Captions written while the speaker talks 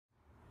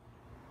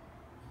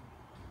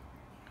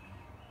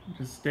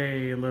Just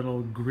a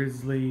little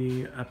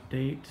grizzly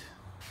update.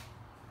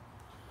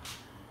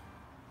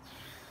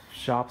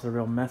 Shop's a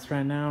real mess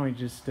right now. We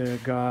just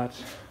got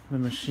the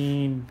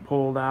machine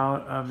pulled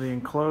out of the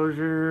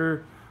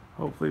enclosure,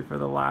 hopefully for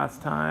the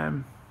last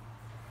time.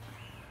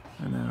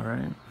 I know,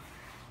 right?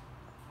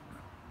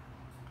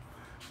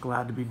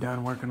 Glad to be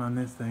done working on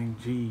this thing.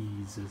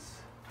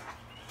 Jesus.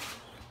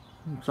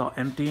 It's all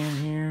empty in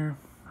here,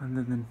 and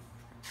then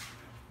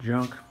the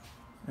junk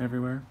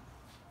everywhere.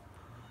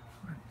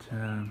 But,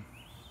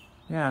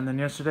 yeah, and then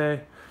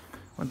yesterday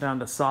went down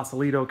to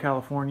Sausalito,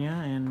 California,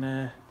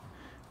 and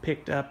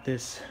picked up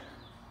this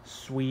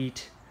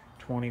sweet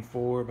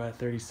 24 by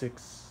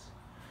 36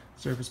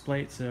 surface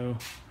plate, so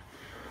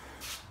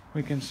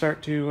we can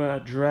start to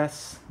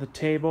dress the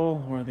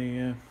table, or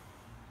the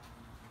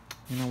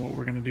you know what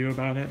we're gonna do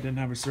about it. Didn't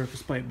have a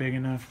surface plate big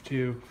enough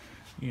to,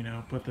 you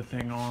know, put the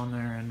thing on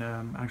there and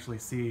actually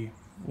see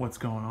what's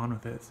going on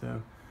with it.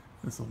 So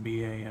this will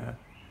be a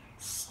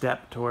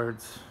step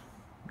towards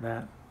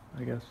that,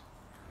 I guess.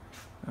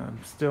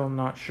 I'm still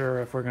not sure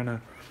if we're gonna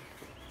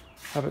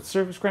have it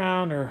surface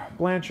ground or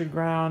Blanchard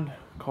ground.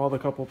 Called a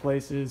couple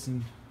places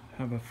and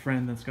have a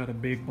friend that's got a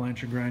big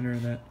Blanchard grinder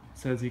that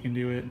says he can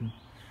do it, and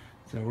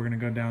so we're gonna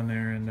go down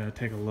there and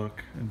take a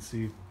look and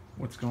see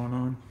what's going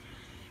on.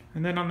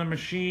 And then on the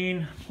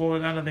machine, pull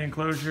it out of the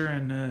enclosure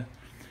and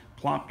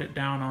plopped it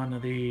down onto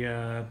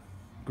the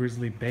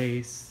Grizzly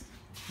base,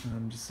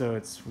 just so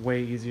it's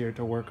way easier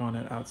to work on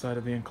it outside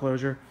of the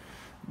enclosure.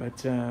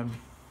 But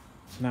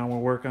now we're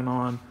working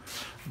on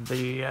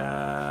the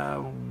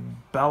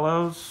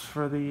bellows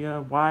for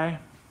the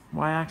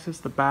y-axis,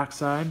 the back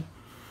side.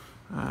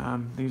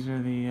 These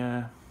are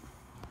the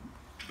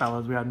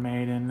bellows we had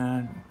made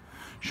in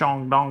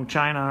Shandong,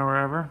 China, or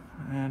wherever.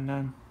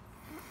 And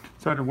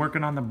started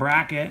working on the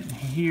bracket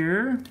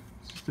here.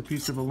 It's just a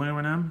piece of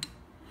aluminum.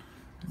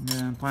 And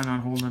then plan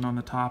on holding it on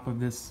the top of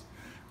this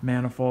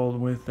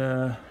manifold with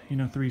you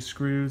know, 3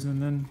 screws,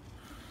 and then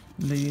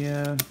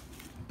the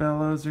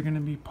bellows are going to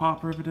be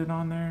pop riveted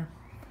on there.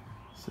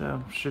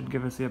 So should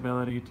give us the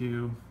ability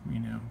to, you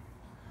know,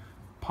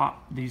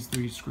 pop these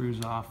 3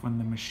 screws off when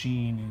the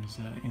machine is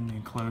in the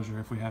enclosure,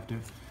 if we have to,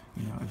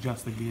 you know,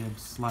 adjust the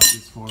gibs, slide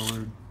this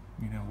forward,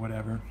 you know,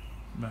 whatever.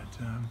 But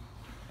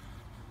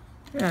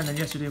yeah, and then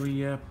yesterday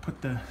we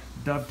put the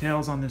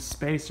dovetails on this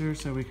spacer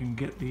so we can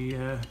get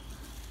the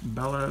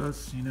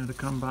bellows, you know, to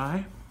come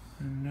by.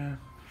 And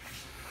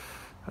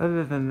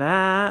other than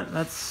that,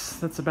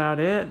 that's about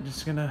it.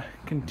 Just gonna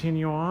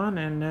continue on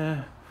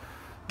and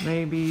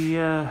maybe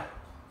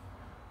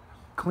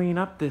clean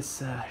up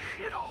this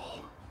shithole.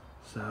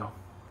 So,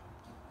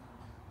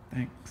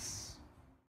 thanks.